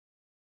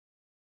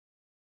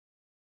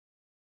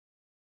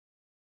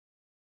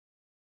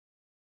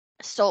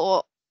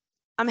So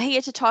I'm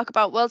here to talk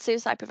about World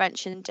Suicide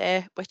Prevention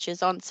Day, which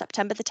is on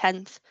September the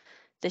 10th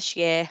this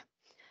year.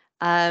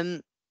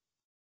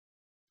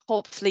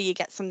 Hopefully you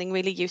get something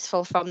really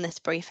useful from this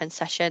briefing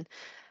session.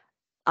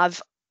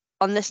 I've,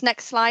 on this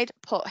next slide,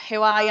 put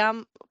who I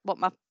am, what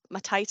my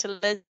title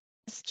is,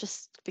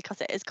 just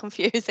because it is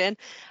confusing,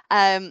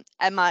 and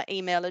my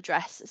email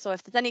address. So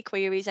if there's any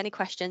queries, any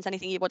questions,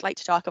 anything you would like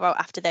to talk about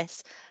after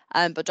this,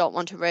 but don't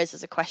want to raise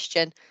as a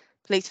question,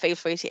 please feel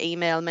free to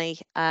email me.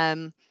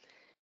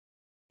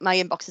 My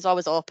inbox is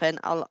always open.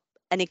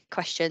 Any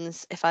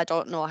questions, if I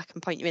don't know, I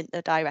can point you in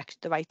the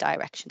right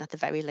direction at the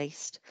very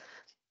least.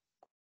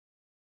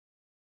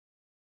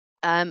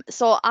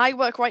 So I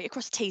work right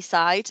across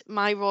Teesside.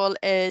 My role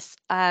is,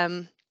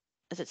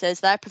 as it says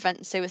there,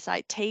 preventing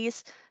suicide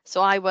Tees.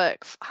 So I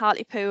work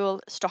Hartlepool,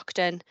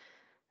 Stockton,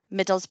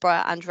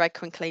 Middlesbrough and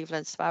Redcar and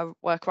Cleveland. So I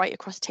work right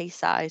across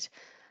Teesside,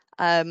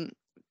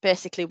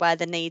 basically where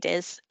the need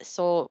is.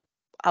 So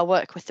I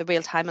work with the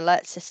real-time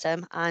alert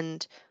system,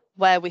 and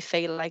where we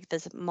feel like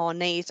there's more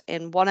need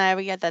in one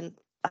area, then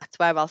that's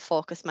where I'll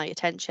focus my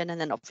attention. And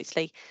then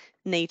obviously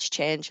needs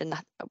change, and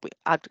that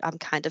I'm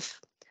kind of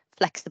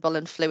flexible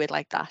and fluid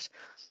like that,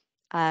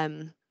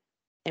 in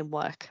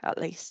work at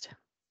least.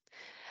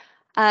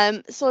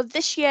 So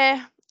this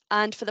year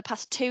and for the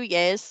past 2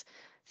 years,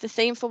 the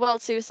theme for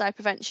World Suicide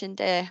Prevention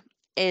Day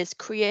is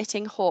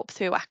creating hope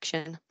through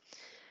action.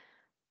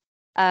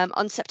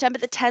 On September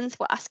the 10th,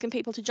 we're asking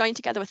people to join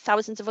together with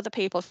thousands of other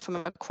people from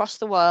across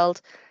the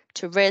world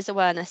to raise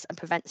awareness and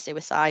prevent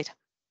suicide.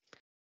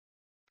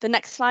 The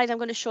next slide I'm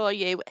going to show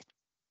you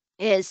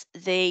is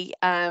the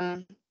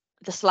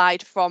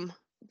slide from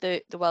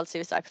the World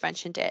Suicide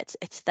Prevention Day.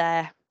 It's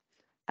their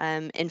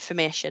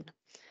information.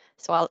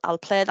 So I'll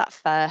play that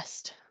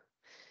first.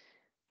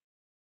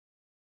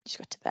 Just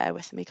got to bear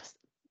with me because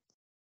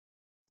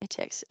it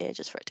takes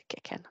ages for it to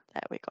kick in.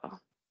 There we go.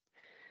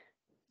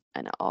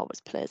 And it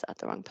always plays at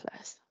the wrong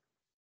place.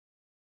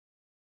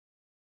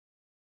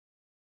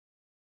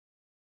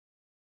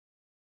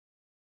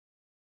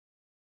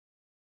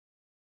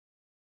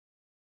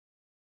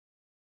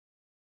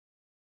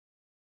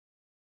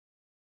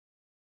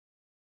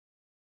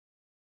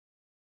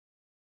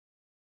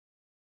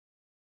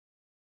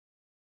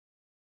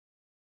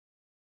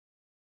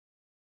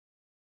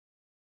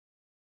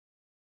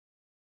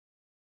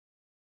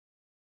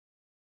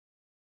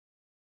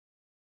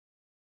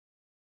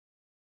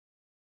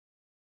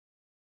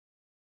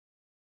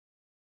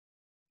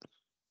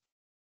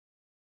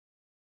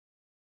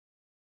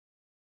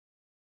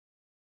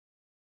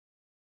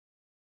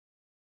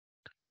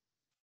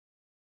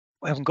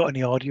 We haven't got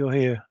any audio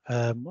here,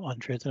 Andrea.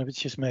 I don't know if it's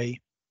just me.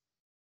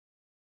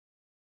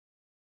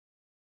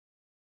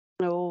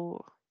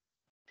 No.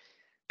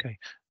 Okay,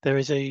 there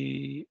is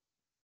a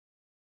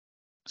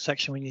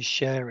section when you're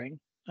sharing.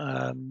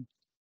 I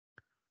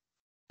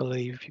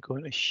believe if you go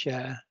into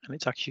share, and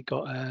it's actually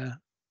got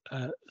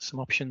some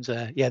options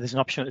there. Yeah, there's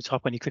an option at the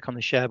top when you click on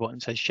the share button.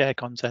 It says share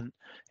content,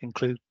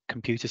 include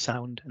computer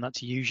sound, and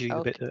that's usually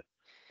the bit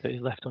that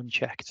is left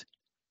unchecked.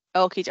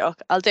 Okie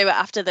doke. I'll do it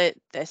after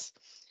this.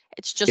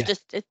 It's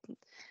just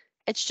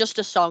it's just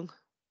a song.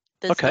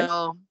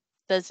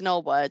 There's no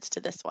words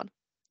to this one.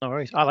 No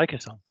worries. I like a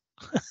song.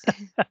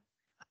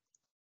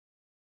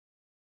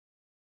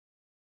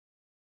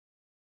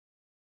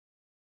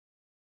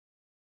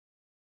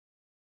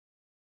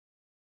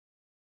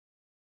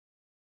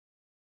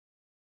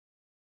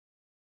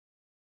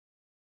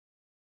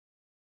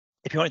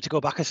 If you wanted to go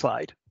back a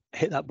slide,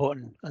 hit that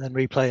button and then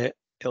replay it.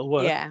 It'll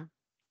work. Yeah.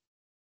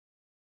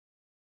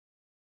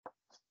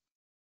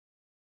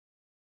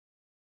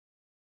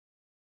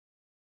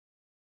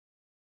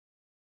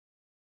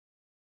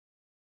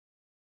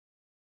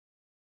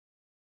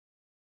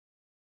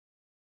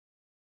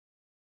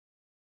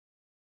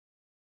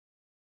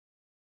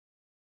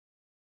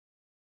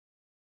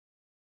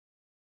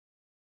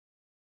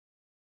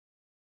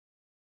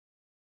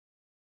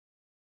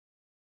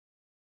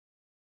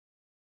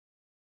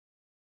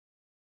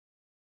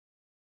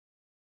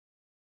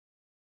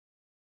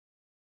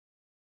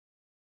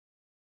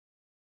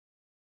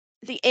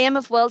 The aim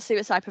of World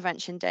Suicide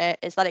Prevention Day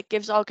is that it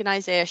gives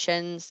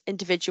organisations,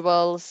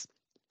 individuals,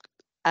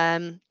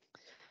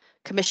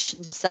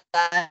 commission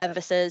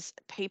services,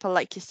 people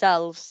like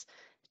yourselves,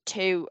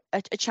 to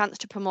a chance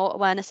to promote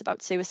awareness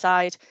about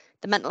suicide,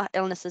 the mental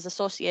illnesses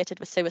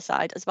associated with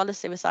suicide, as well as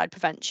suicide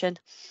prevention.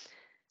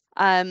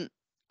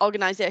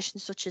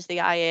 Organisations such as the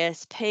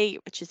IASP,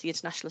 which is the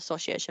International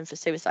Association for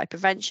Suicide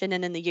Prevention,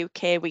 and in the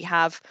UK we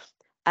have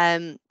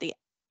the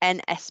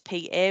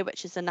NSPA,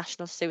 which is the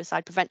National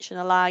Suicide Prevention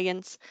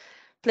Alliance,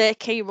 play a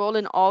key role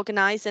in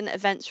organising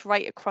events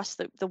right across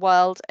the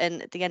world,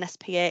 and the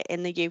NSPA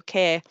in the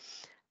UK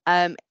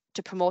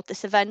to promote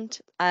this event,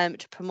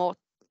 to promote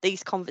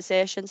these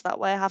conversations that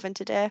we're having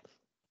today.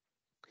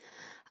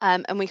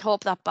 And we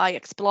hope that by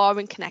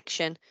exploring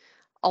connection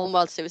on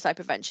World Suicide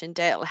Prevention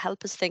Day, it'll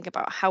help us think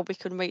about how we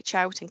can reach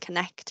out and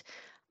connect,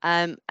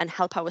 and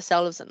help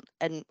ourselves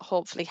and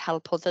hopefully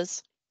help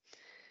others.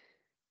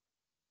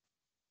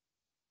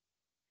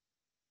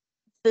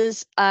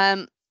 There's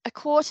a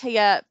quote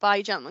here by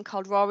a gentleman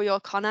called Rory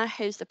O'Connor,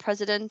 who's the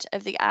president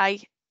of the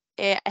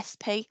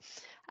IASP,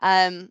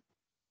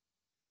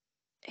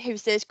 who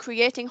says,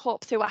 "Creating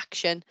hope through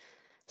action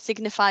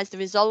signifies the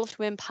resolve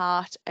to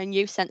impart a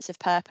new sense of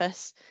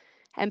purpose,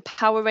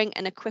 empowering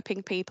and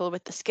equipping people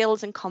with the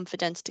skills and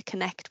confidence to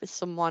connect with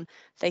someone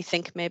they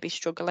think may be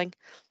struggling."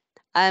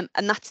 And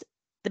that's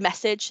the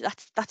message.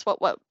 That's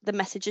what the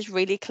message is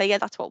really clear.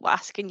 That's what we're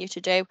asking you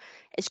to do,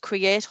 is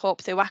create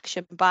hope through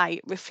action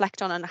by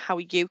reflecting on how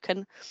you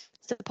can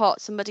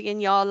support somebody in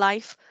your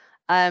life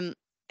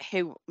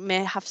who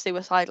may have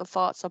suicidal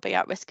thoughts or be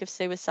at risk of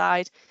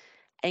suicide.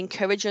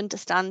 Encourage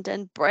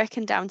understanding,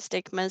 breaking down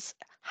stigmas,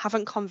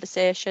 having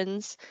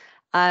conversations,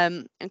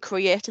 and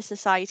create a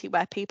society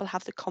where people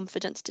have the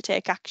confidence to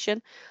take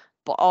action,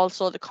 but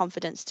also the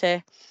confidence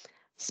to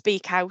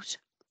speak out,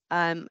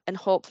 and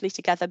hopefully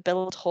together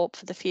build hope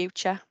for the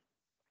future.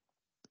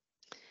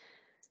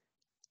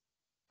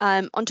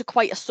 Onto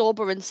quite a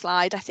sobering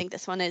slide. I think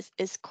this one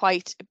is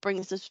quite, it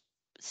brings us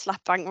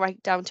slap bang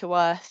right down to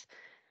earth.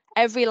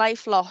 Every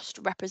life lost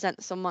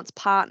represents someone's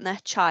partner,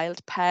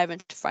 child,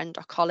 parent, friend,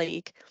 or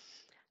colleague.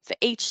 For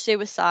each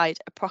suicide,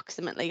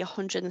 approximately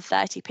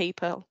 130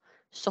 people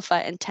suffer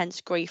intense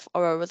grief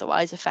or are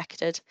otherwise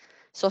affected.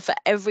 So for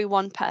every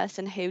one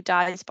person who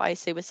dies by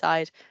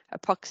suicide,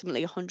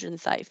 approximately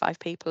 135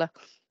 people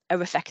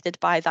are affected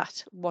by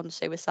that one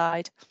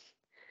suicide.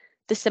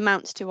 This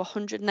amounts to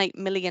 108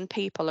 million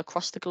people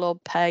across the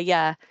globe per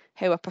year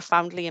who are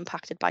profoundly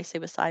impacted by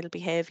suicidal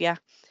behaviour.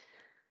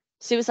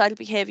 Suicidal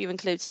behaviour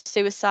includes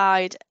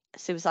suicide,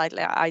 suicidal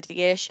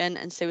ideation,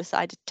 and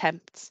suicide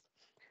attempts.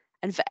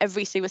 And for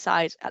every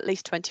suicide, at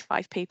least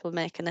 25 people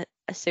make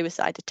a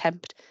suicide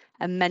attempt,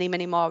 and many,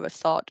 many more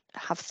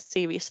have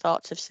serious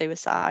thoughts of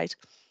suicide.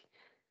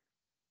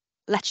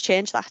 Let's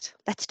change that.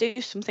 Let's do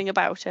something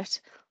about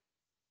it.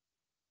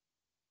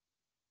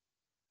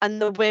 And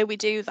the way we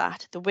do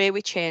that, the way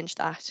we change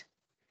that,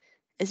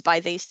 is by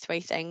these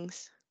three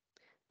things: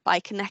 by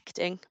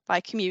connecting,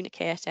 by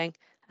communicating,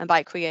 and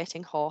by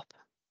creating hope.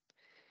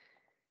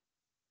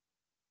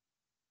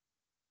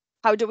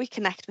 How do we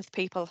connect with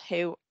people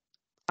who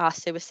are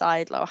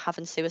suicidal or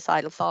having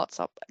suicidal thoughts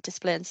or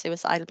displaying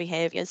suicidal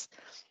behaviours?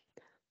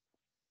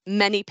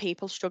 Many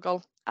people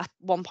struggle at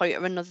one point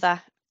or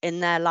another in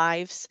their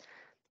lives.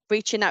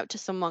 Reaching out to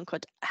someone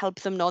could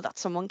help them know that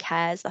someone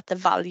cares, that they're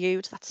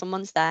valued, that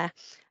someone's there,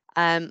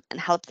 and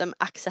help them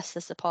access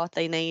the support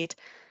they need.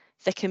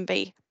 There can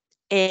be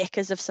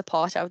acres of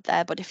support out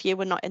there, but if you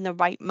were not in the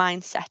right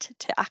mindset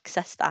to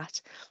access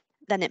that,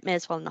 then it may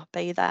as well not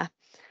be there.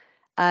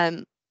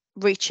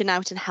 Reaching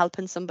out and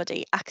helping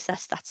somebody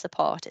access that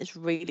support is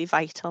really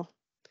vital.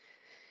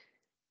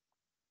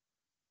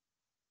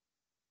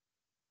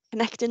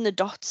 Connecting the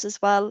dots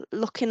as well,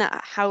 looking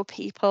at how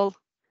people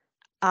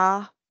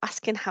are,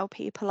 asking how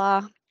people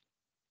are.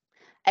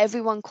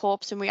 Everyone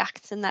copes and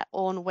reacts in their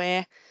own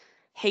way.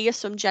 Here are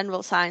some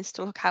general signs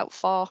to look out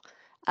for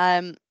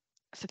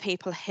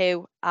people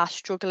who are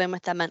struggling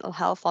with their mental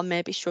health or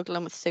maybe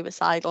struggling with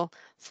suicidal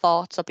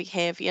thoughts or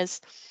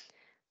behaviours.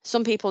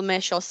 Some people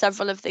may show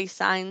several of these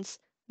signs,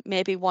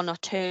 maybe one or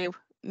two,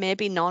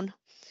 maybe none.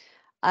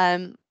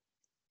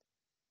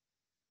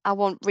 I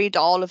won't read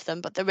all of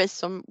them, but there is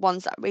some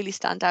ones that really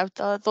stand out.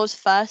 Those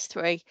first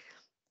three,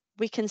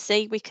 we can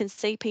see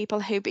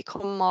people who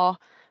become more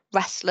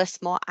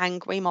restless, more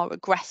angry, more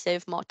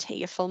aggressive, more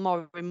tearful,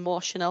 more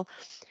emotional.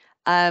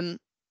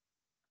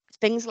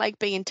 Things like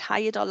being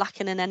tired or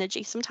lacking in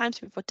energy,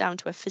 sometimes we put down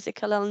to a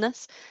physical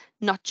illness,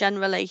 not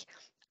generally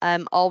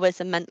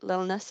always a mental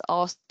illness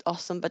or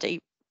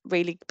somebody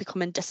really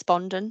becoming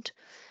despondent.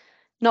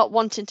 Not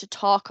wanting to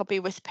talk or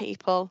be with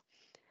people,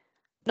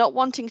 not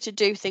wanting to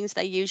do things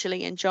they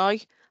usually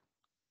enjoy.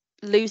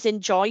 Losing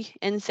joy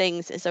in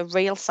things is a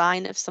real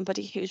sign of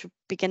somebody who's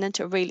beginning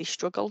to really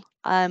struggle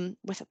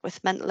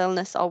with mental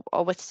illness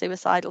or with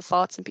suicidal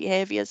thoughts and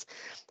behaviours,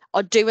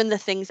 or doing the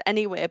things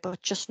anyway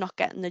but just not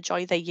getting the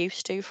joy they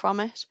used to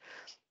from it.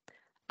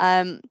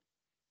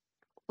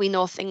 We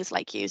know things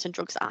like using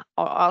drugs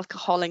or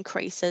alcohol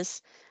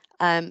increases.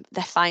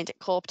 They find it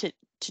cope to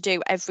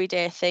do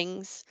everyday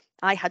things.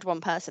 I had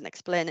one person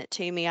explain it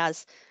to me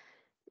as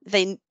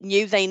they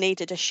knew they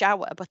needed a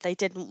shower, but they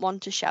didn't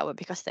want a shower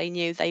because they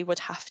knew they would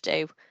have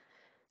to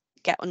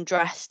get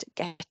undressed,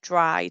 get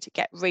dried,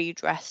 get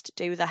redressed,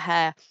 do the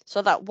hair.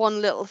 So that one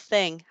little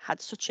thing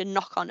had such a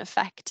knock-on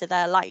effect to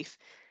their life.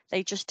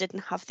 They just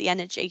didn't have the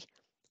energy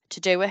to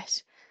do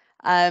it.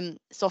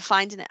 So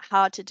finding it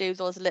hard to do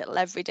those little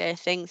everyday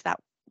things that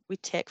we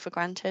take for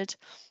granted.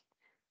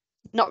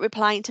 Not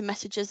replying to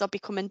messages or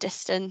becoming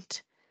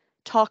distant.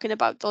 Talking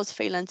about those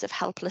feelings of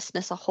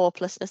helplessness or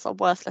hopelessness or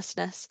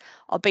worthlessness,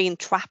 or being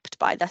trapped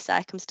by their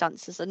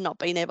circumstances and not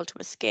being able to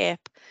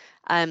escape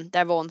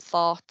their own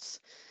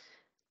thoughts.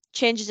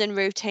 Changes in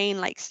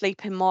routine like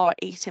sleeping more,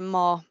 eating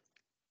more,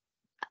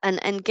 and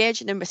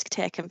engaging in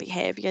risk-taking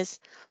behaviours.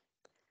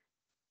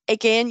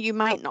 Again, you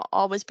might not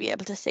always be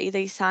able to see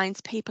these signs.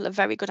 People are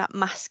very good at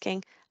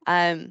masking.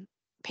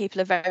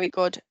 People are very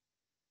good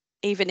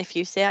even if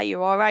you say, are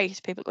you all right?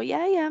 People go, yeah,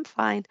 I'm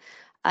fine.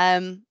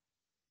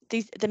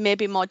 They may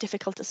be more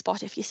difficult to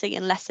spot if you're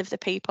seeing less of the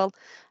people.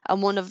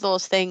 And one of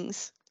those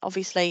things,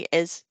 obviously,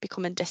 is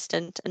becoming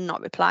distant and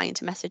not replying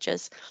to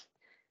messages.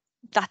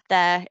 That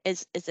there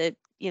is a,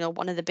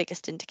 one of the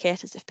biggest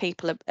indicators if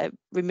people are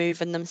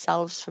removing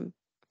themselves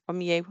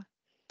from you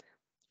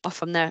or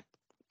from their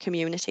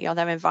community or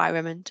their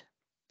environment.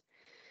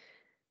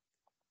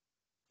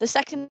 The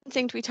second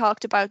thing we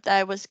talked about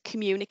there was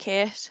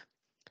communicate.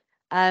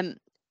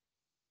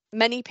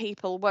 Many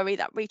people worry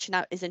that reaching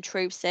out is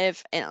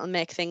intrusive, it'll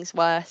make things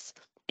worse.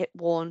 It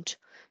won't.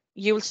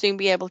 You'll soon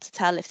be able to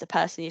tell if the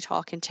person you're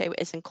talking to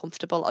isn't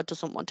comfortable or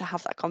doesn't want to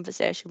have that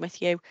conversation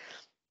with you.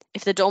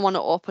 If they don't want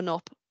to open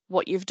up,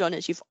 what you've done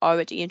is you've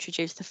already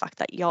introduced the fact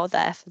that you're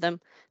there for them,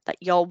 that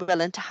you're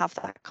willing to have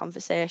that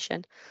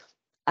conversation.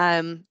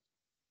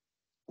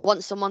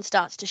 Once someone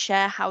starts to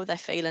share how they're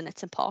feeling,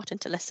 it's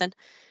important to listen.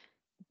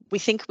 We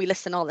think we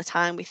listen all the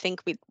time. We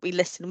think we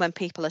listen when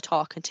people are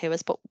talking to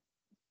us, but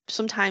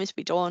sometimes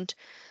we don't.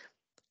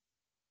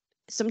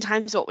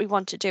 Sometimes what we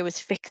want to do is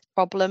fix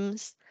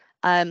problems.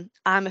 I'm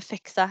a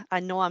fixer. I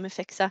know I'm a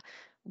fixer.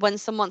 When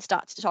someone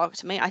starts to talk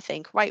to me, I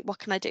think, right, what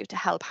can I do to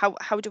help?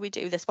 How do we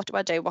do this? What do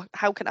I do?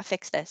 How can I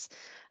fix this?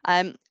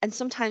 And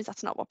sometimes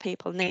that's not what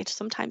people need.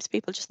 Sometimes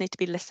people just need to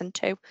be listened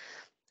to.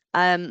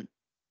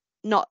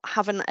 Not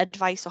having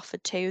advice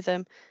offered to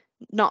them,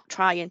 not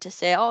trying to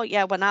say, oh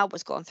yeah, when I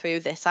was going through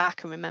this, I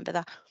can remember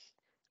that.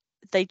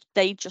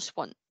 They just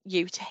want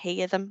you to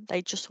hear them.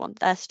 They just want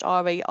their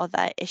story or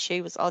their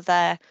issues or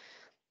their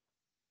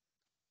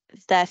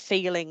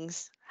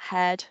feelings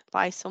heard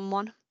by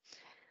someone.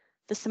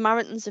 The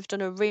Samaritans have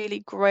done a really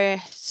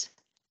great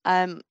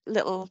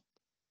little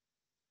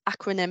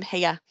acronym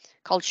here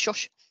called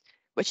SHUSH,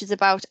 which is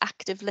about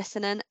active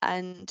listening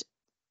and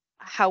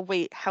how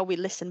we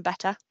listen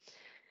better.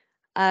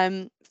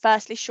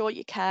 Firstly, show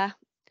you care.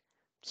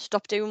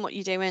 Stop doing what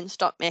you're doing.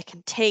 Stop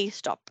making tea.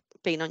 Stop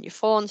being on your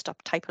phone.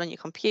 Stop typing on your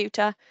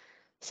computer.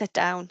 Sit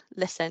down,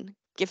 listen,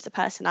 give the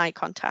person eye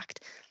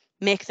contact.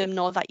 Make them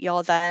know that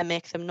you're there.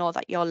 Make them know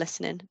that you're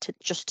listening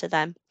to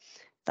them,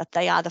 that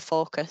they are the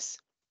focus.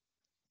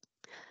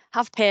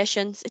 Have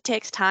patience. It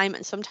takes time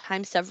and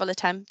sometimes several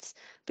attempts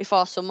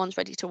before someone's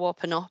ready to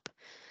open up.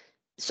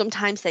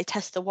 Sometimes they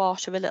test the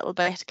water a little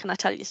bit. Can I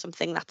tell you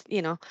something that,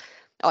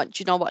 oh, do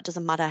you know what? It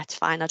doesn't matter. It's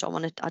fine. I don't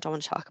want to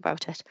talk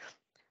about it.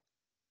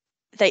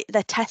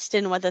 They're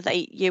testing whether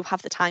you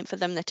have the time for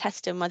them. They're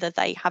testing whether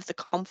they have the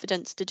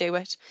confidence to do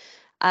it.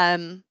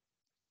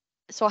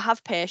 So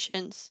have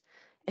patience.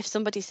 If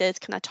somebody says,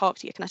 can I talk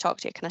to you? Can I talk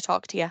to you? Can I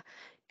talk to you?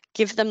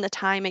 Give them the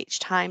time each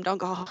time. Don't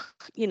go, oh,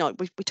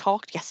 we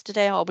talked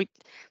yesterday, or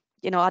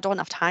I don't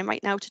have time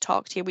right now to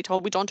talk to you. We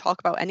don't talk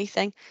about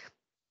anything.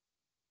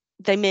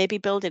 They may be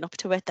building up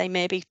to it. They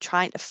may be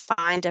trying to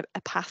find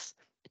a path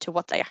to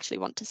what they actually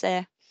want to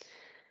say.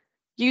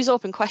 Use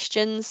open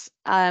questions.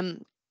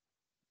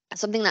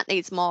 Something that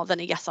needs more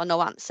than a yes or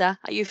no answer.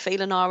 Are you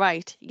feeling all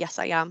right? Yes,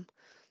 I am.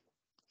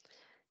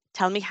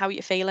 Tell me how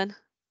you're feeling.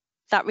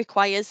 That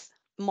requires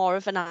more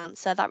of an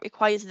answer. That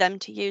requires them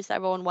to use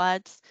their own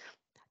words.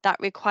 That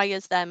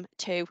requires them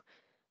to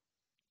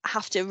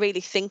have to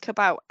really think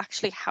about,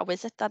 actually, how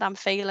is it that I'm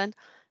feeling?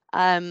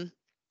 Could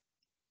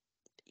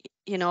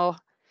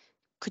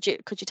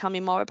you tell me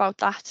more about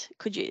that?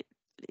 Could you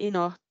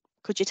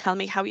tell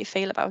me how you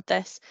feel about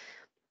this?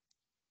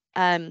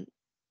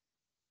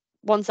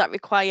 Ones that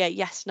require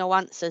yes, no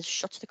answers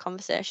shuts the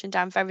conversation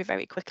down very,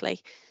 very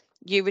quickly.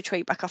 You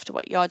retreat back after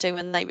what you're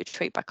doing, they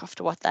retreat back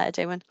after what they're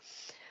doing.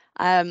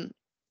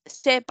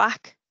 Stay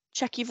back,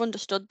 check you've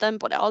understood them,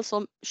 but it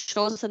also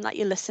shows them that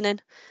you're listening.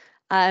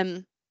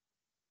 A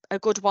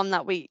good one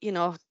that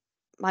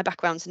my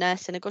background's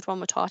nursing, a good one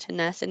we're taught in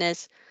nursing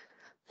is,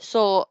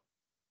 so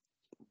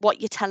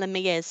what you're telling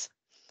me is,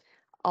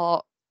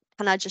 or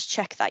can I just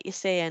check that you're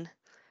saying?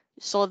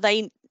 So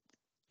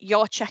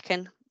you're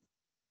checking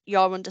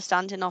your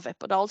understanding of it,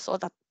 but also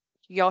that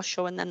you're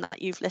showing them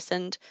that you've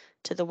listened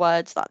to the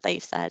words that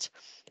they've said.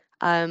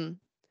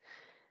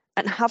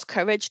 And have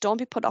courage. Don't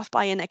be put off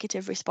by a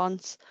negative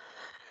response.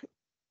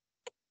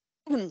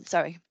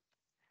 Sorry.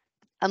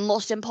 And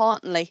most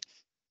importantly,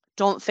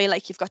 don't feel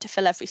like you've got to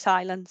fill every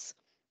silence.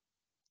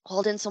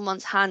 Holding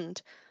someone's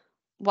hand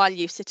while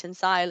you sit in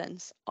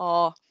silence,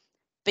 or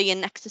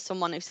being next to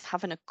someone who's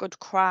having a good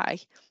cry,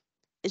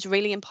 is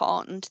really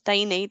important.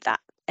 They need that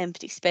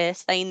empty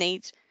space. They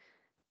need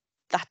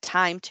that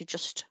time to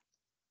just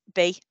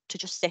be, to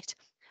just sit.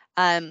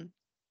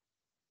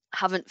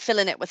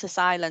 Filling it with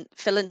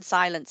filling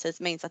silences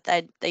means that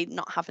they're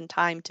not having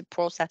time to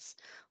process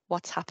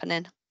what's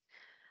happening.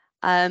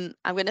 I'm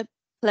going to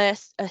play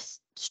a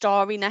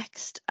story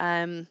next.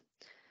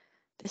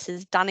 This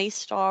is Danny's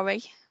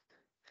story.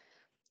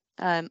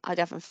 I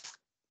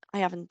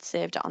haven't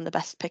saved it on the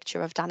best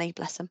picture of Danny,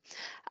 bless him.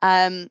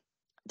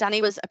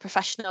 Danny was a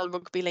professional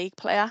rugby league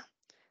player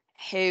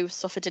who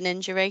suffered an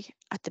injury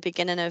at the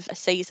beginning of a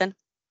season,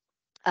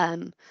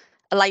 a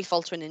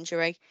life-altering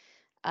injury,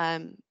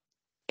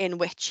 in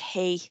which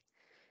he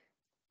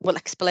will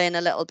explain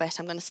a little bit.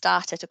 I'm going to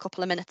start it a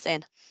couple of minutes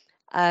in.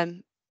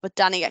 But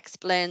Danny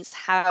explains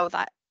how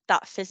that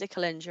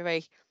physical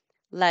injury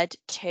led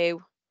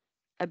to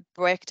a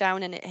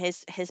breakdown in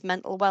his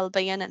mental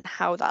well-being, and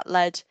how that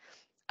led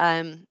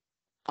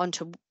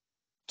onto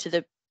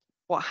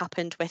what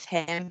happened with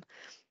him.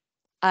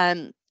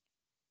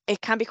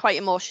 It can be quite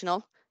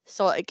emotional.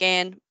 So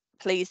again,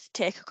 please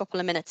take a couple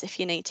of minutes if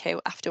you need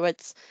to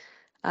afterwards,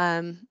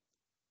 and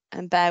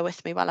bear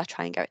with me while I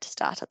try and get it to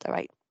start at the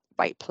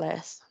right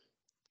place.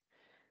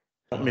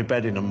 My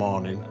bed in the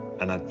morning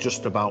and I'd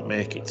just about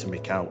make it to my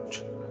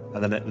couch,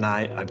 and then at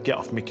night I'd get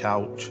off my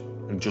couch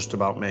and just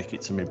about make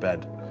it to my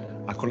bed.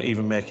 I couldn't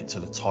even make it to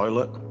the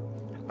toilet.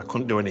 I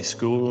couldn't do any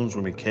school runs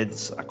with my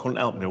kids. I couldn't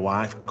help my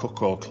wife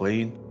cook or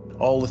clean.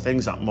 All the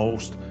things that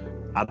most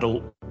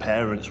adult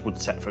parents would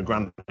take for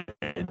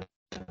granted,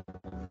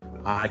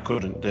 I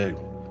couldn't do,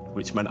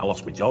 which meant I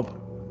lost my job,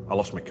 I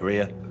lost my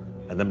career,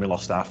 and then we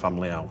lost our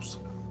family house.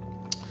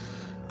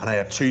 And I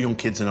had 2 young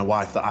kids and a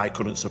wife that I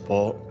couldn't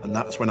support, and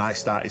that's when I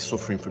started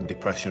suffering from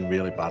depression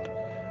really bad.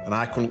 And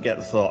I couldn't get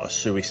the thought of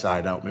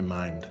suicide out of my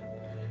mind.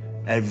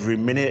 Every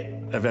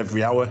minute of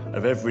every hour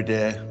of every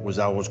day was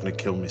how I was going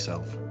to kill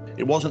myself.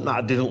 It wasn't that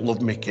I didn't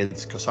love my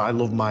kids, because I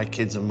love my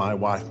kids and my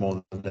wife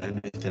more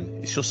than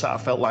anything. It's just that I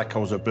felt like I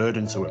was a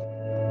burden to them.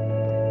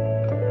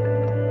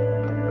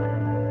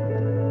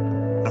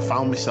 I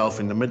found myself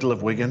in the middle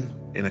of Wigan,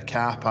 in a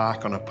car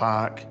park on a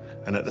park,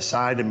 and at the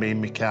side of me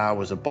in my car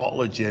was a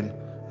bottle of gin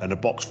and a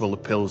box full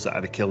of pills that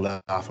had killed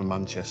half of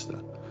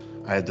Manchester.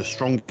 I had the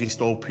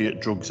strongest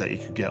opiate drugs that you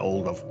could get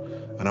hold of,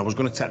 and I was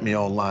going to take my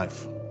own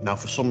life. Now,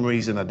 for some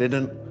reason I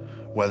didn't,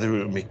 whether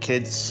it was my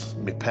kids,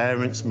 my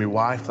parents, my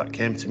wife that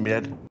came to my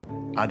head,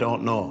 I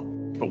don't know.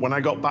 But when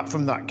I got back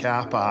from that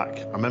car park,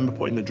 I remember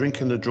putting the drink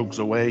and the drugs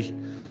away,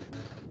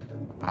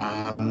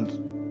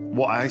 and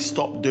what I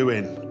stopped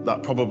doing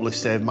that probably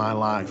saved my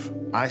life,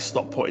 I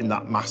stopped putting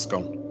that mask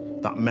on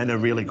that men are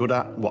really good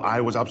at, what I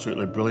was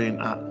absolutely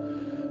brilliant at.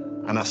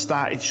 And I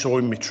started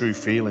showing my true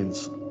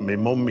feelings. My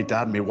mum, my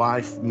dad, my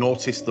wife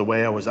noticed the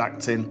way I was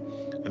acting.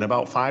 And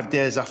about 5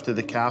 days after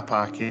the car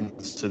park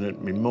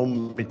incident, my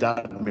mum, my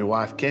dad, and my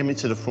wife came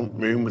into the front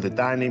room with a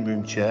dining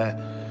room chair.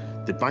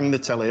 They banged the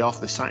telly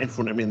off, they sat in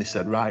front of me and they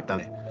said, "Right,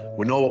 Danny,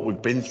 we know what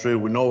we've been through,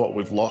 we know what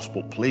we've lost,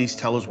 but please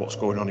tell us what's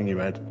going on in your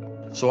head."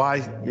 So I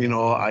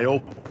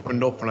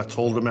opened up and I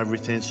told them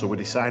everything, so we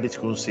decided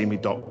to go and see my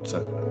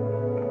doctor.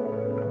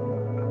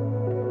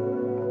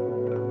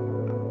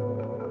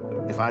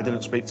 If I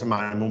didn't speak to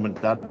my mum and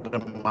dad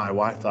and my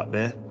wife that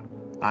day,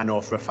 I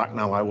know for a fact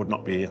now I would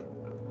not be here.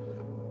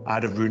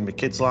 I'd have ruined my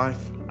kid's life,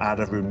 I'd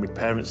have ruined my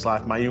parents'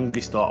 life, my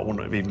youngest daughter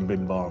wouldn't have even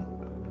been born.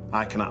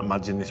 I cannot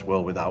imagine this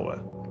world without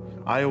her.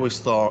 I always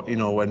thought,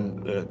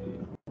 when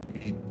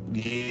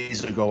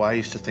years ago I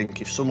used to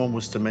think if someone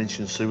was to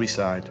mention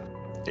suicide,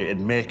 it'd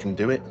make them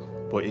do it,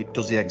 but it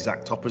does the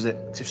exact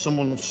opposite. If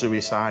someone's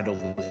suicidal,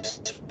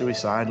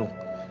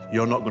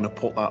 you're not going to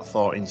put that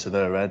thought into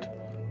their head.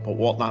 But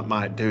what that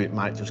might do, it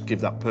might just give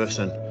that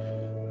person,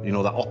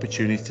 that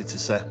opportunity to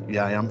say,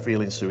 yeah, I am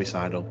feeling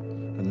suicidal.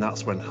 And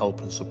that's when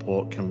help and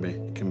support can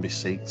be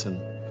sought,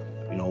 and,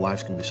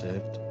 lives can be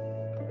saved.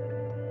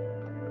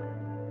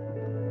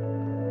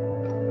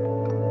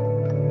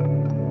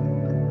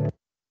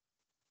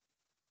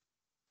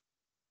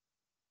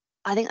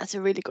 I think that's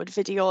a really good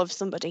video of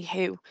somebody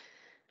who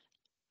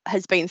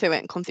has been through it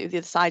and come through the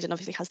other side, and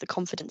obviously has the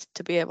confidence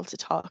to be able to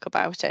talk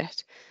about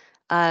it.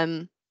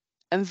 And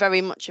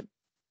very much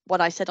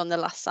what I said on the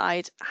last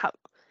side, how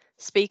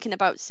speaking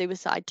about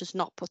suicide does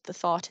not put the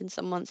thought in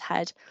someone's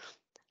head.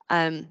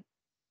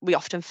 We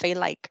often feel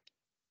like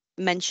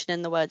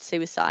mentioning the word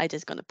suicide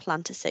is going to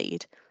plant a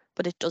seed,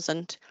 but it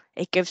doesn't.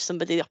 It gives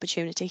somebody the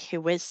opportunity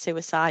who is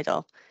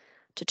suicidal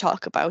to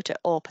talk about it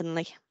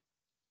openly.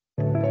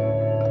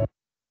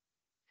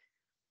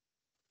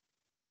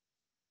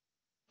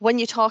 When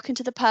you're talking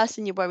to the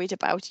person you're worried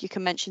about, you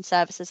can mention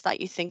services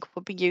that you think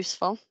would be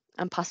useful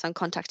and pass on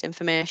contact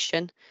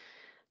information.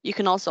 You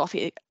can also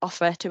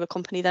offer to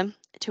accompany them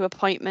to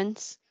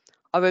appointments,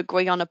 or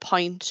agree on a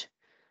point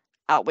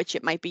at which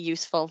it might be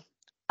useful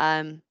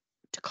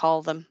to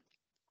call them.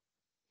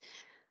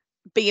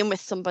 Being with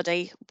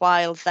somebody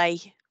while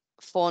they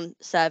phone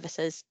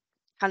services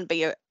can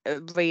be a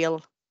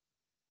real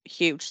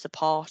huge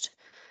support.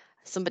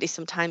 Somebody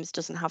sometimes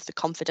doesn't have the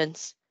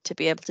confidence to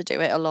be able to do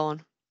it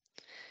alone.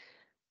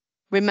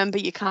 Remember,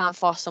 you can't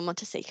force someone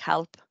to seek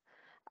help,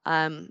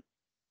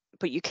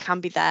 but you can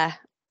be there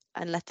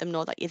and let them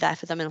know that you're there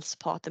for them and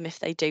support them if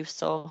they do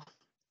so.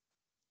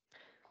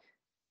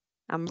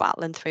 I'm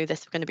rattling through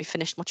this, we're going to be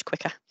finished much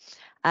quicker.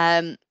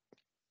 The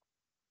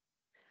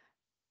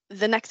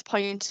next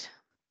point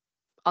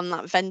on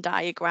that Venn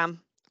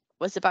diagram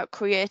was about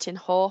creating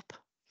hope.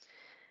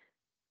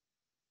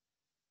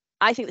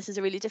 I think this is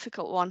a really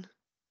difficult one,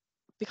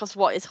 because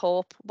what is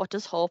hope? What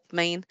does hope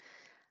mean?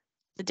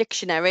 The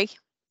dictionary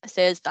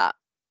says that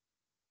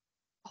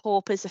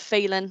hope is a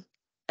feeling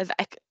of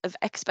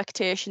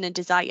expectation and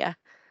desire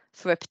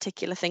for a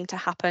particular thing to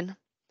happen.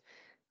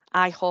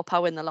 I hope I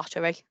win the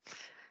lottery.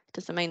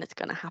 doesn't mean it's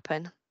going to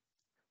happen.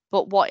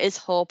 But what is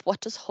hope?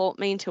 What does hope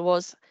mean to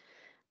us?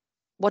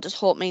 What does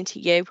hope mean to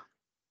you?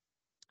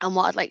 And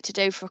what I'd like to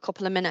do for a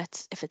couple of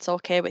minutes, if it's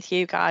okay with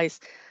you guys,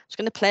 I'm just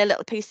going to play a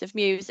little piece of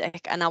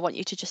music, and I want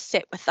you to just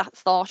sit with that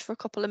thought for a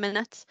couple of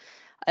minutes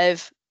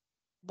of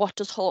what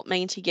does hope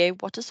mean to you?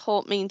 What does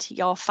hope mean to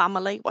your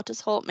family? What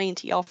does hope mean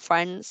to your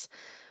friends?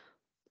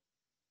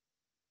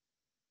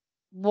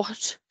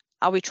 What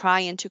are we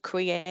trying to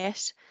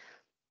create?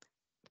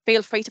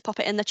 Feel free to pop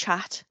it in the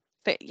chat.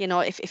 But you know,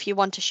 if you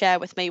want to share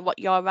with me what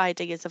your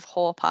ideas of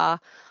hope are,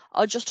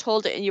 or just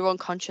hold it in your own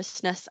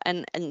consciousness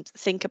and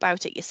think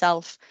about it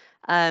yourself.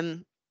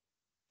 But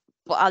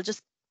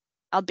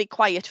I'll be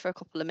quiet for a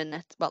couple of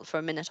minutes, well, for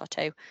a minute or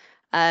two,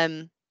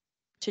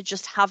 to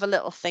just have a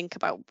little think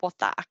about what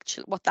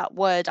that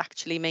word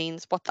actually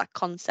means, what that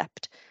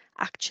concept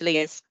actually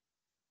is.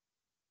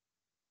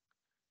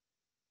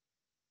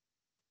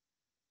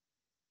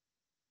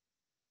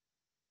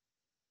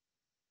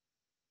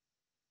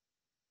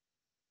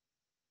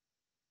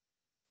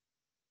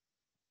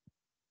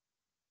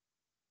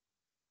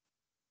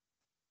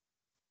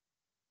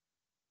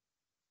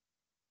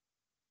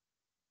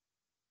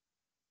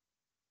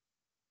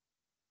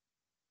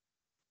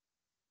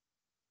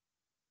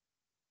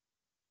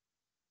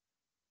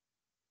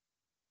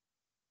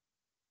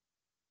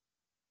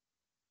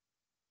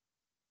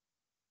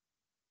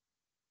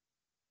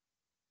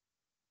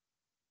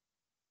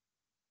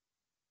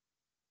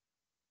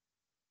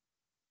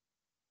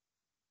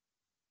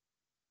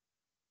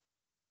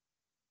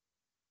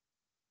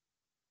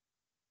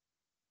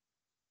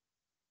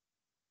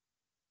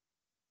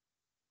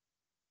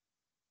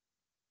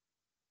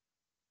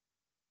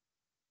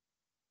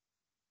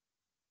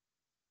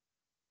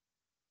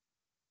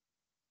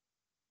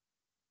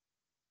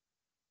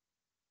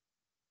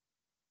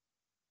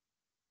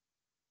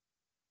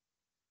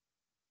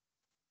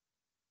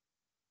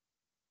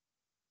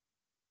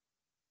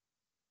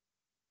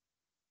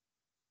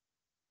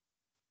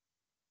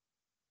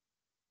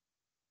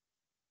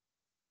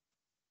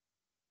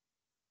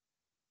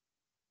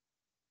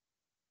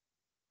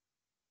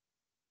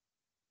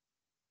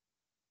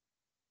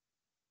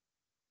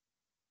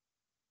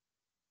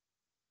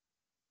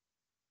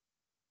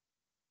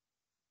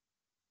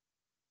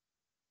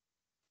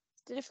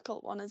 It's a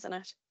difficult one, isn't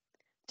it?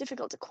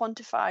 Difficult to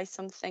quantify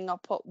something or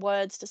put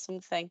words to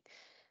something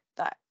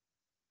that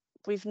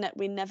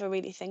we never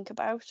really think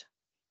about.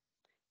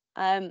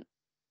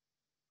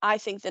 I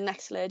think the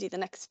next lady, the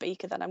next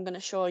speaker that I'm going to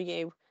show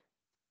you,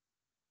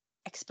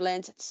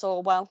 explains it so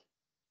well.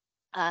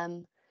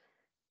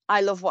 I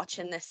love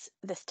watching this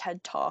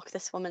TED talk.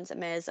 This woman's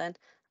amazing.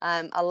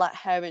 I'll let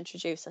her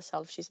introduce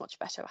herself. She's much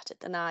better at it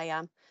than I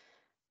am.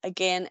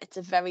 Again, it's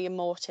a very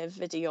emotive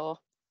video,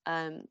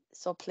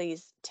 so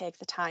please take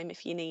the time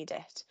if you need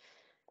it.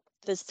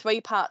 There's 3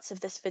 parts of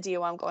this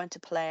video I'm going to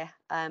play,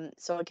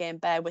 so again,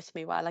 bear with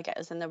me while I get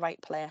us in the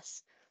right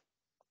place.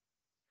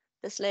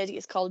 This lady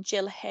is called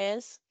Jill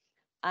Hayes,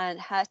 and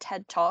her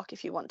TED talk,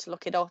 if you want to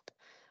look it up,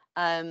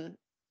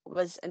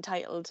 was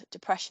entitled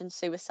Depression,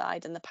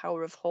 Suicide and the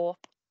Power of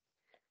Hope.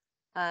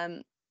 Yeah,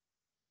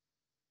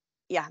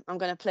 I'm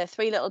going to play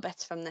 3 little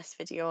bits from this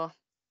video.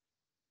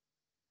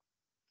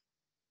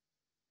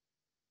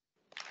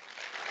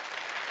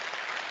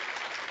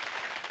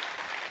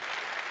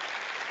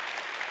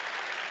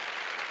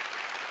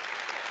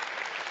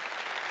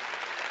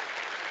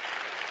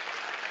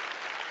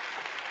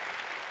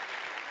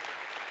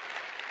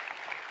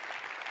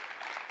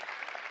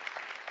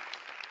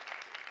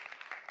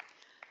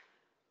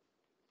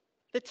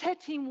 The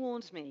TED team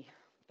warned me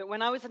that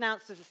when I was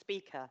announced as a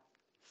speaker,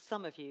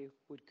 some of you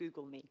would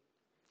Google me.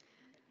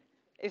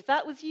 If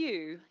that was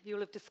you,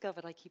 you'll have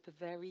discovered I keep a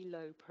very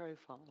low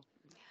profile.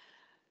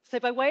 So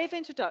by way of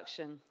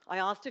introduction, I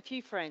asked a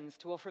few friends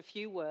to offer a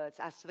few words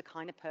as to the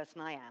kind of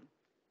person I am.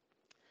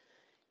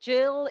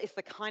 Jill is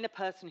the kind of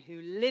person who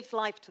lives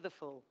life to the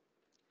full,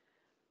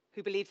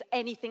 who believes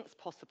anything's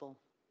possible,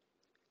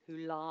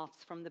 who laughs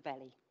from the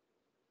belly.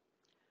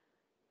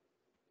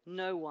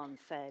 No one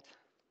said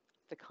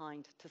the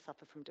kind to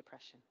suffer from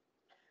depression.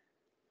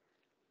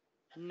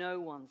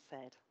 No one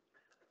said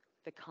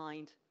the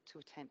kind to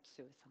attempt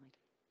suicide.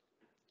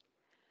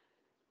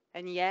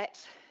 And yet,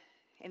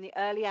 in the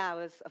early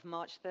hours of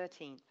March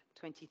 13th,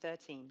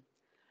 2013,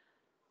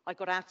 I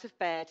got out of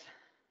bed,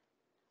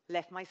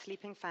 left my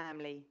sleeping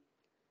family,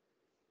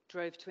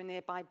 drove to a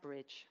nearby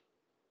bridge,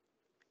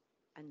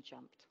 and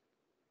jumped.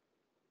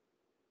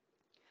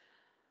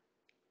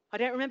 I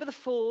don't remember the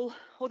fall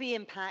or the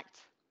impact.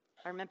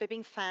 I remember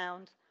being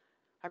found.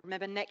 I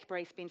remember neck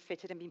brace being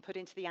fitted and being put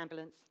into the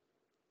ambulance.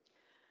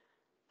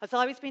 As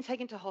I was being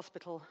taken to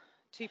hospital,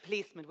 2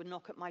 policemen would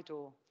knock at my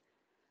door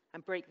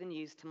and break the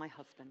news to my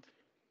husband.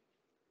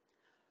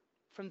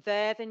 From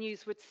there, the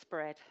news would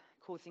spread,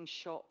 causing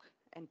shock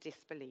and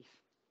disbelief.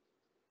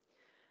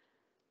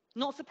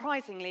 Not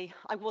surprisingly,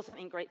 I wasn't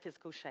in great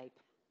physical shape.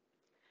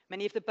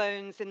 Many of the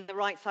bones in the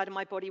right side of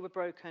my body were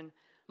broken.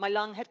 My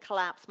lung had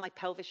collapsed, my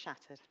pelvis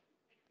shattered.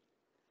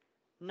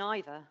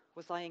 Neither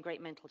was I in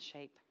great mental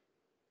shape.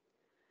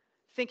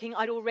 Thinking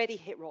I'd already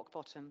hit rock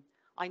bottom,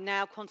 I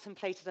now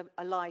contemplated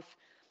a life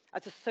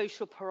as a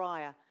social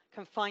pariah,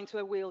 confined to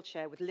a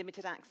wheelchair with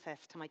limited access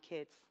to my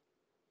kids.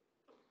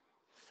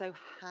 So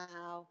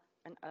how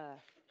on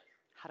earth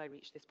had I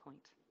reached this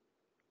point?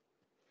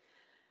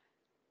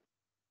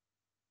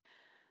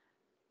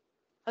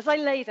 As I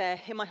lay there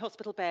in my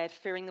hospital bed,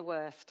 fearing the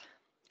worst,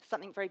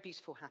 something very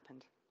beautiful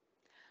happened.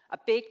 A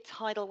big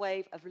tidal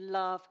wave of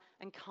love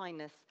and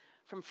kindness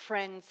from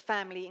friends,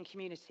 family, and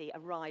community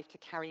arrived to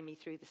carry me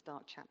through this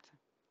dark chapter.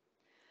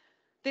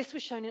 This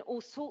was shown in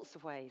all sorts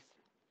of ways,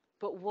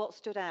 but what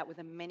stood out were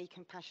the many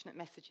compassionate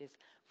messages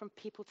from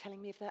people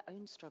telling me of their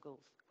own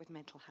struggles with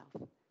mental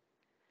health.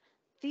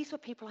 These were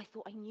people I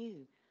thought I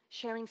knew,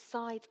 sharing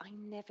sides I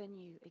never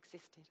knew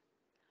existed.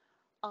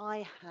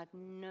 I had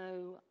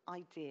no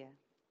idea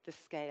the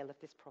scale of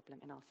this problem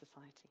in our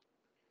society.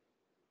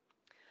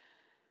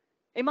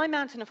 In my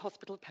mountain of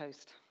hospital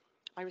post,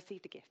 I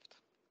received a gift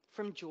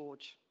from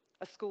George,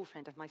 a school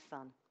friend of my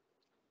son.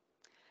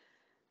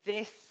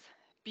 This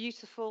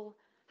beautiful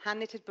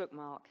hand-knitted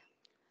bookmark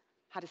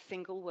had a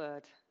single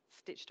word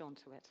stitched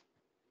onto it.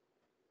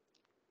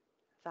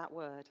 That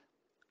word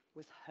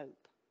was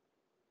hope.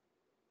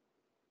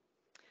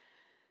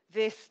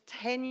 This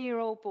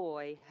 10-year-old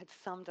boy had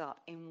summed up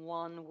in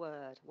one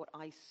word what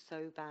I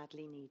so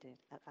badly needed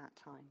at that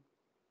time.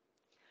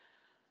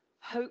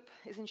 Hope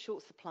is in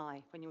short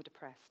supply when you're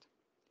depressed.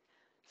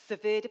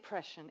 Severe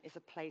depression is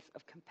a place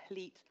of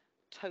complete,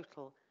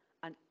 total,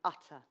 and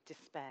utter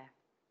despair.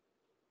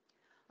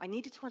 I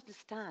needed to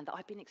understand that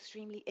I'd been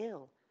extremely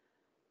ill,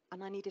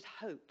 and I needed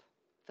hope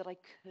that I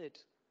could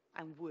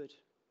and would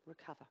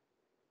recover.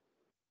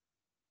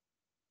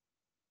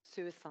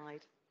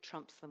 Suicide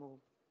trumps them all.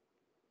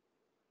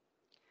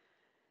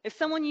 If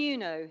someone you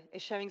know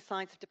is showing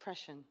signs of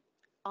depression,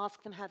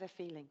 ask them how they're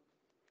feeling.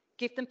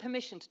 Give them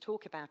permission to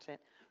talk about it.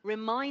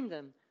 Remind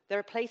them there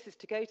are places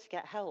to go to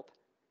get help.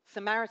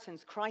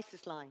 Samaritan's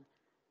crisis line.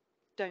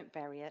 Don't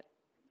bury it,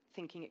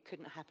 thinking it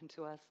couldn't happen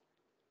to us,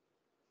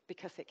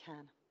 because it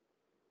can.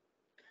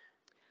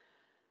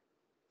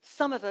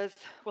 Some of us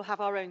will have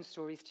our own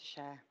stories to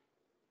share.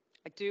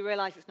 I do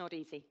realize it's not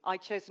easy.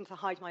 I'd chosen to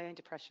hide my own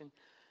depression,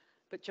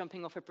 but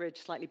jumping off a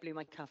bridge slightly blew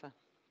my cover.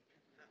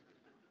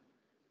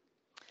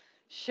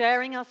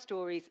 Sharing our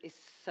stories is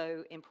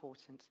so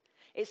important.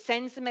 It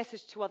sends a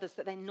message to others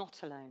that they're not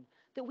alone,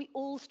 that we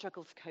all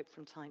struggle to cope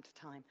from time to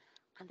time,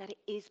 and that it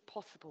is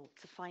possible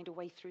to find a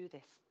way through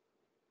this.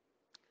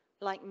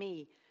 Like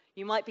me,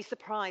 you might be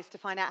surprised to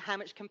find out how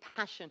much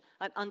compassion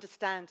and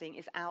understanding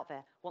is out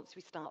there once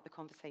we start the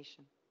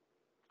conversation.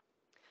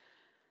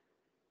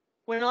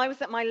 When I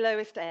was at my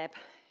lowest ebb,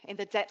 in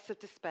the depths of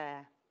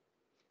despair,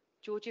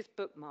 George's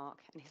bookmark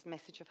and his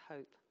message of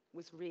hope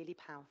was really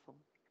powerful.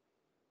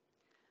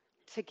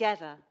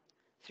 Together,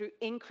 through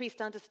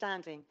increased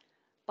understanding,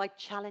 by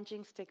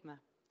challenging stigma,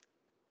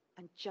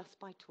 and just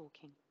by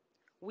talking,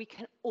 we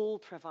can all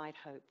provide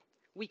hope.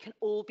 We can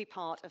all be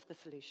part of the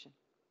solution.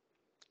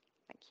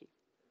 Thank you.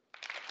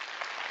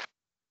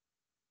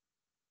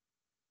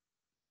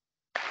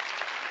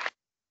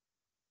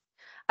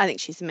 I think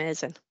she's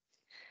amazing.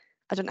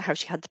 I don't know how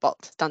she had the bottle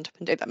to stand up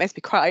and do that. Makes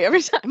me cry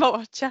every time I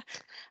watch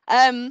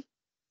her.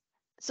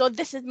 So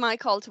this is my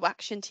call to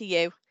action to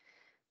you,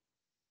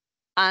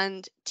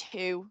 and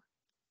to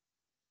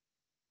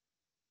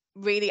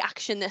really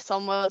action this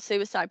on World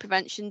Suicide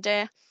Prevention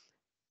Day,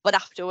 but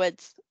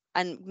afterwards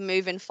and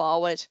moving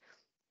forward,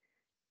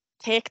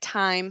 take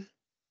time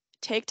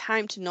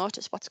to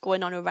notice what's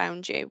going on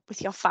around you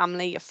with your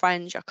family, your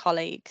friends, your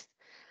colleagues.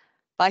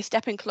 By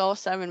stepping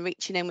closer and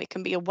reaching in, we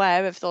can be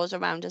aware of those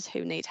around us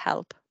who need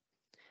help.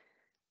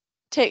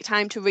 Take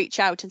time to reach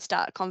out and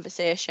start a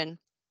conversation.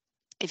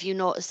 If you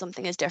notice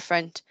something is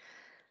different,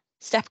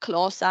 step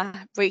closer,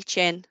 reach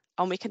in,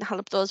 and we can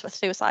help those with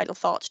suicidal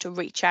thoughts to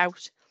reach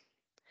out.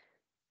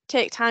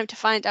 Take time to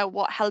find out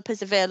what help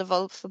is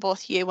available for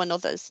both you and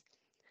others.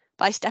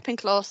 By stepping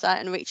closer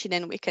and reaching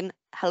in, we can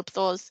help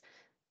those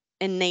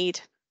in need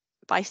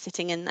by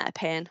sitting in their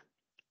pain.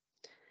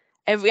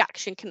 Every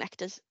action can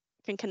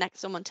connect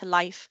someone to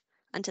life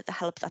and to the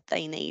help that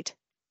they need.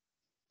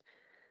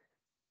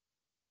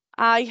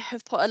 I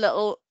have put a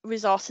little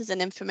resources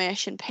and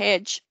information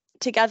page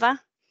together.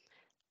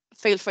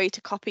 Feel free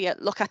to copy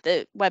it, look at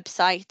the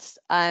websites.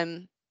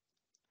 The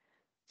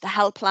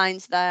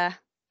helplines there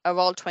are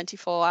all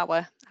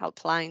 24-hour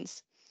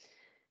helplines.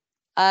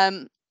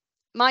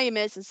 My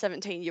amazing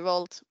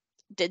 17-year-old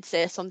did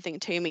say something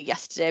to me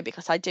yesterday,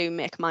 because I do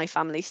make my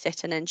family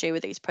sit and endure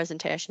these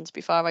presentations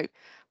before I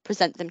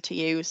present them to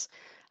use.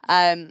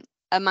 And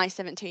my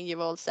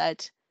 17-year-old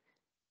said,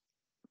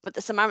 but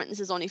the Samaritans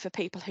is only for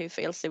people who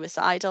feel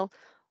suicidal.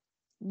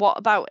 What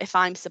about if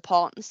I'm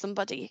supporting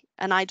somebody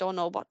and I don't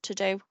know what to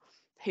do?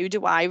 Who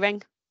do I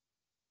ring?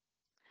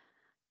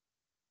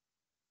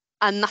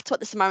 And that's what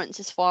the Samaritans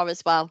is for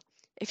as well.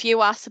 If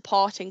you are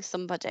supporting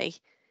somebody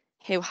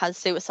who has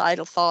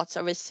suicidal thoughts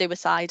or is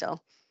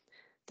suicidal,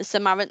 the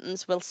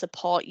Samaritans will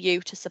support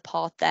you to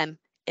support them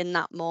in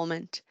that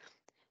moment.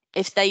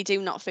 If they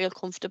do not feel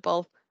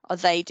comfortable or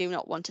they do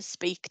not want to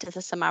speak to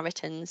the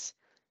Samaritans,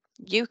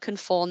 you can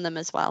phone them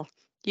as well.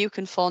 You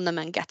can phone them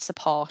and get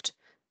support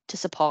to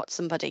support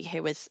somebody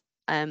who is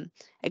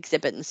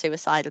exhibiting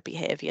suicidal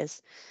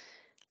behaviours.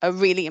 A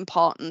really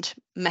important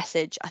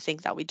message, I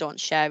think, that we don't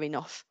share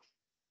enough.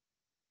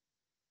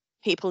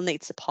 People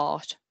need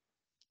support.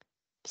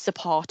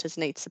 Supporters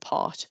need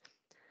support.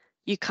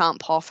 You can't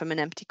pour from an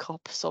empty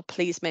cup, so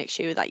please make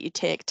sure that you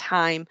take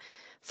time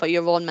for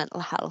your own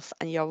mental health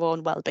and your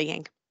own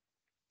well-being.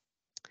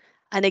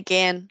 And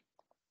again,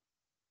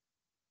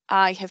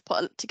 I have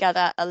put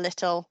together a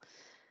little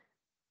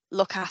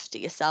look after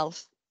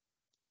yourself.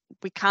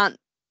 We can't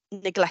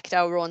neglect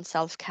our own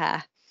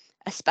self-care,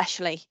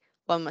 especially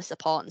when we're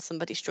supporting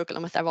somebody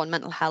struggling with their own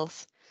mental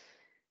health.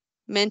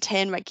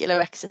 Maintain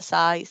regular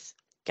exercise,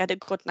 get a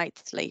good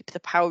night's sleep. The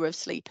power of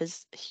sleep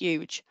is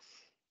huge.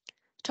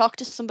 Talk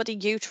to somebody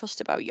you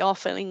trust about your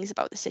feelings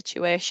about the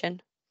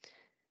situation.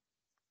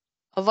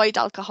 Avoid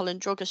alcohol and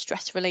drug as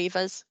stress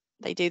relievers.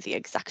 They do the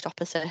exact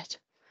opposite.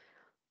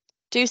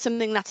 Do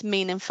something that's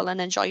meaningful and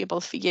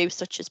enjoyable for you,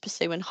 such as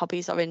pursuing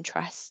hobbies or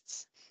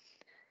interests.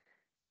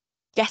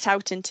 Get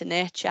out into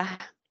nature.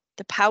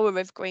 The power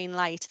of green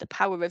light, the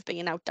power of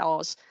being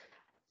outdoors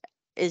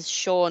is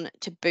shown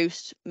to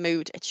boost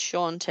mood. It's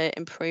shown to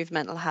improve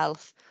mental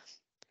health.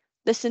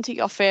 Listen to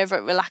your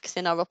favourite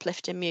relaxing or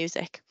uplifting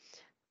music.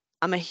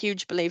 I'm a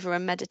huge believer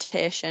in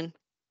meditation.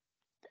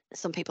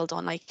 Some people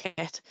don't like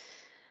it.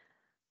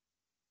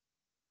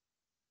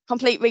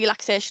 Complete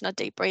relaxation or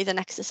deep breathing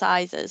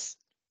exercises.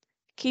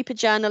 Keep a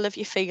journal of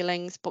your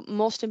feelings, but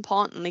most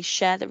importantly,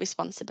 share the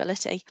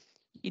responsibility.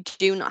 You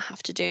do not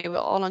have to do it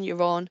all on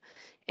your own.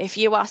 If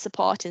you are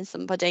supporting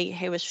somebody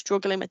who is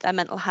struggling with their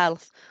mental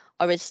health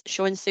or is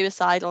showing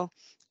suicidal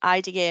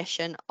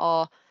ideation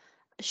or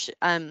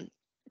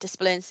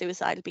displaying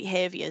suicidal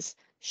behaviours,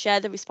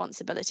 share the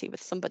responsibility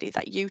with somebody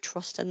that you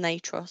trust and they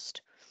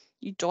trust.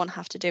 You don't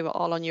have to do it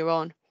all on your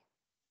own.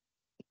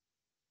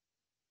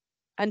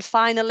 And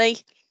finally,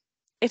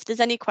 if there's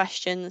any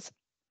questions,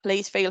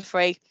 please feel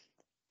free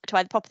to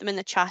either pop them in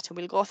the chat and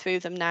we'll go through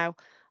them now,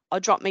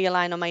 or drop me a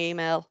line on my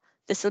email.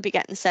 This will be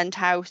getting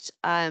sent out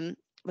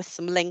with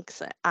some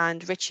links,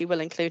 and Richie will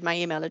include my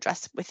email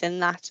address within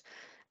that.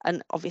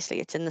 And obviously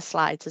it's in the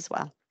slides as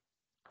well.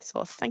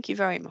 So thank you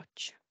very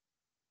much.